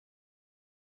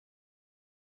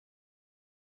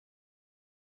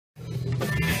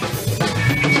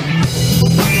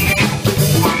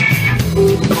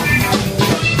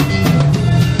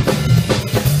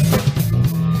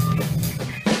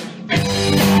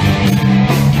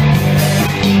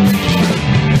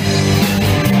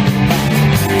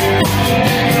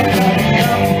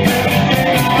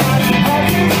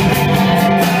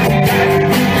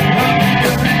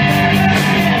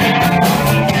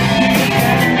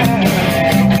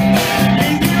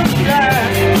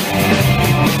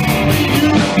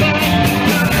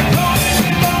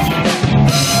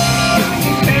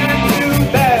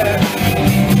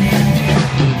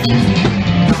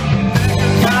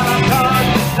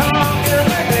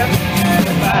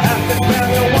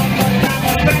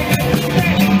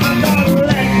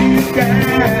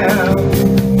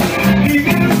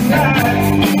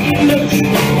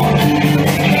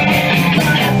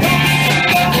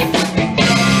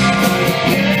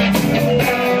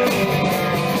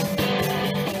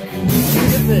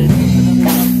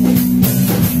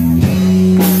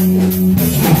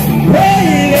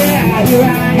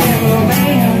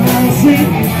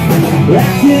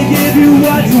give you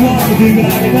what you want to do.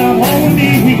 Gotta come home with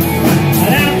me.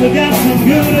 And I got some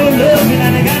good old loving,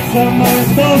 and I got some more in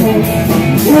store.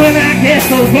 When I get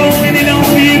those going, you know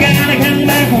you gotta come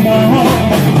back home.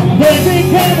 But they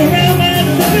come around my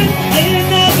living, ain't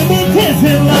nothing but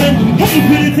kissing, loving. Hey,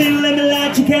 pretty thing, let me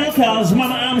light your candle, cause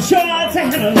mama, I'm sure I'll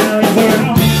take it around,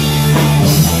 girl.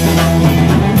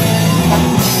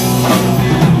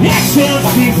 Action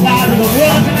speaks loud of the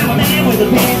world, and I'm a man with a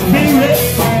piece of spirit.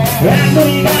 I know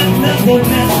you got nothing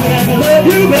else, but I love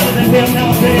you better than them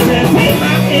now, baby. Take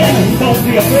my hand and don't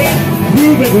be afraid. You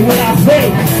baby, what I say.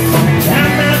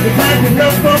 I'm not the type to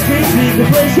love for crazy, to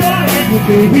play your hand with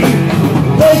baby.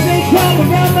 Those things come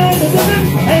around like the living,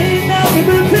 ain't nothing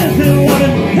but kissing,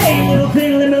 woman. Hey, little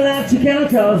thing, let me light your candle,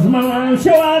 cause mama, I'm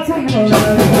sure I'll take it around.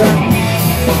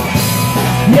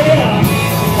 Yeah,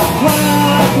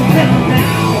 what's the hell now?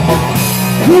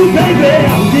 Ooh, baby,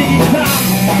 I'm digging time.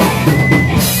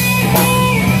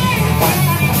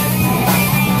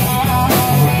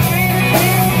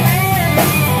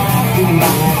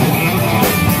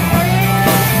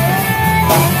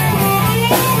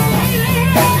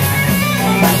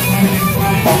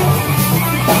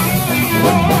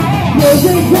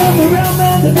 They come around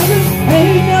man, the living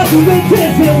ain't nothing but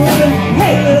kissing women.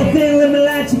 Hey, little thing, let me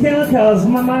light your candle, cause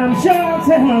mama, I'm sure I'll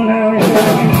take her now.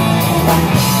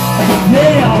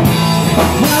 Yeah,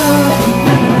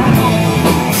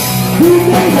 ooh,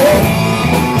 baby,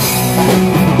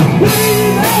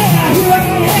 here I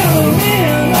am, a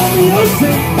man on the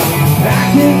ocean. I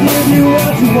can give you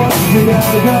what you want, you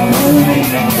gotta come home with me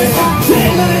now, baby.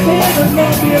 Take my hand and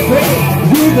don't be afraid.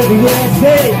 You better what I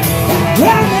say.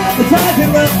 I'm not the type to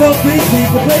run for free,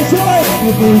 people play your life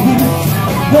with me.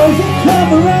 Boys that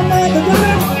come around like the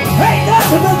women, ain't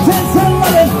nothing but tense and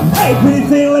loving. Hey, pretty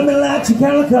thing, let me light your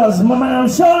candle, cause mama, I'm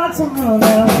sure I'll take her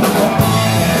now.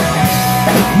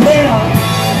 Yeah,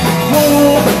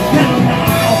 oh, now,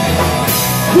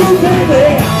 ooh,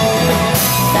 baby.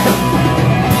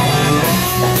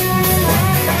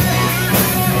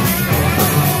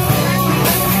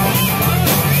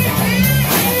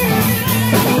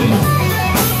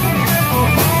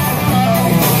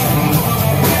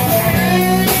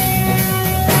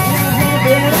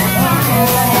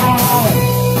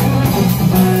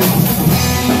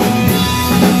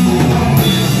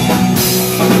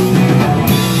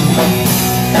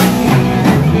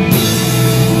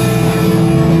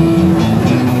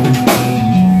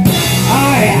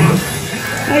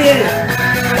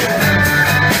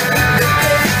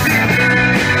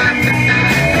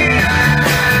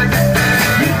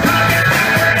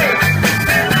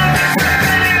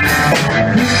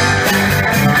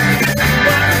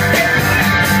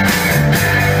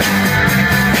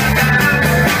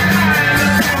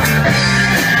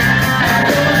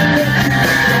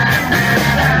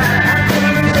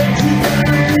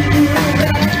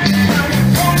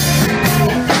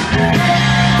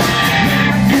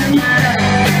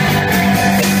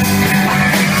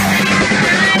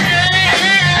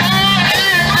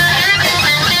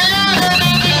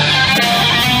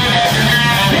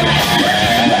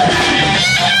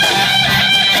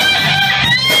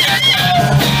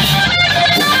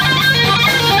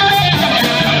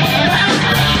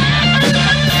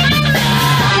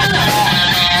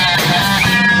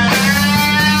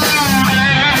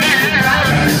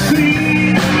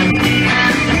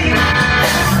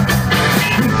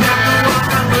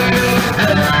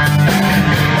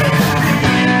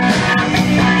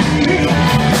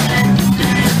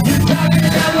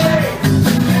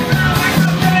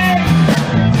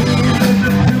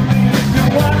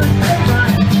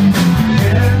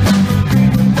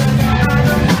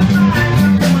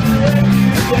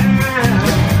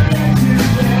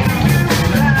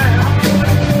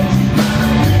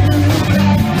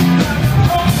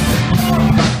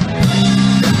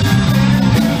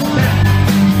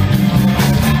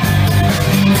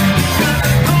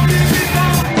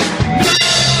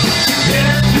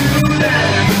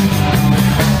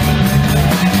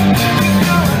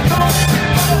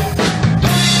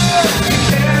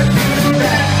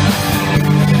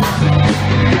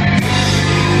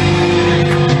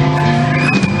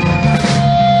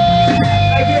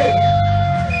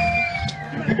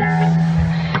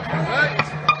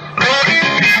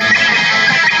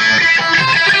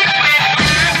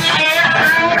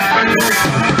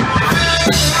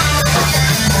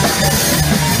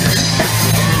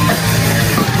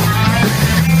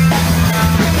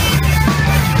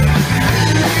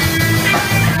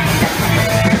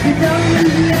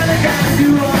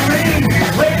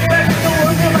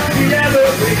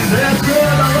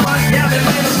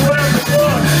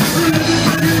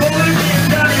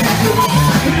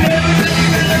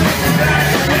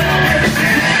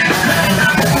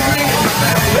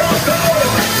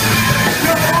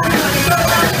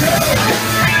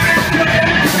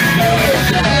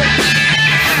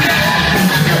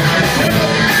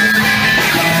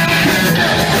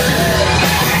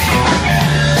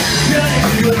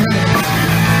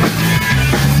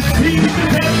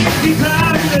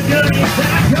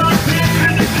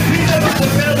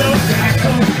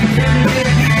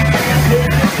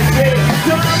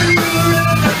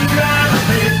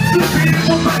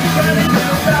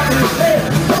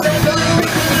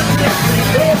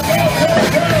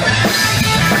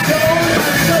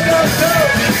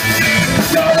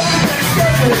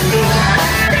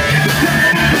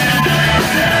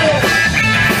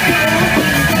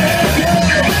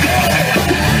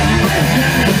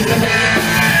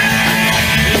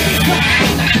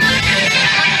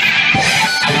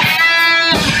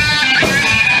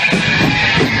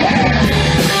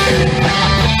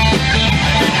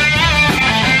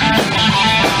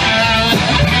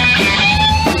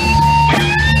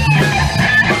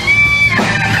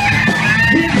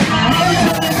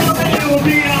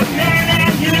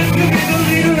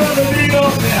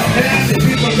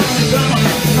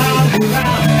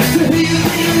 around. So he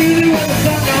really was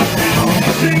a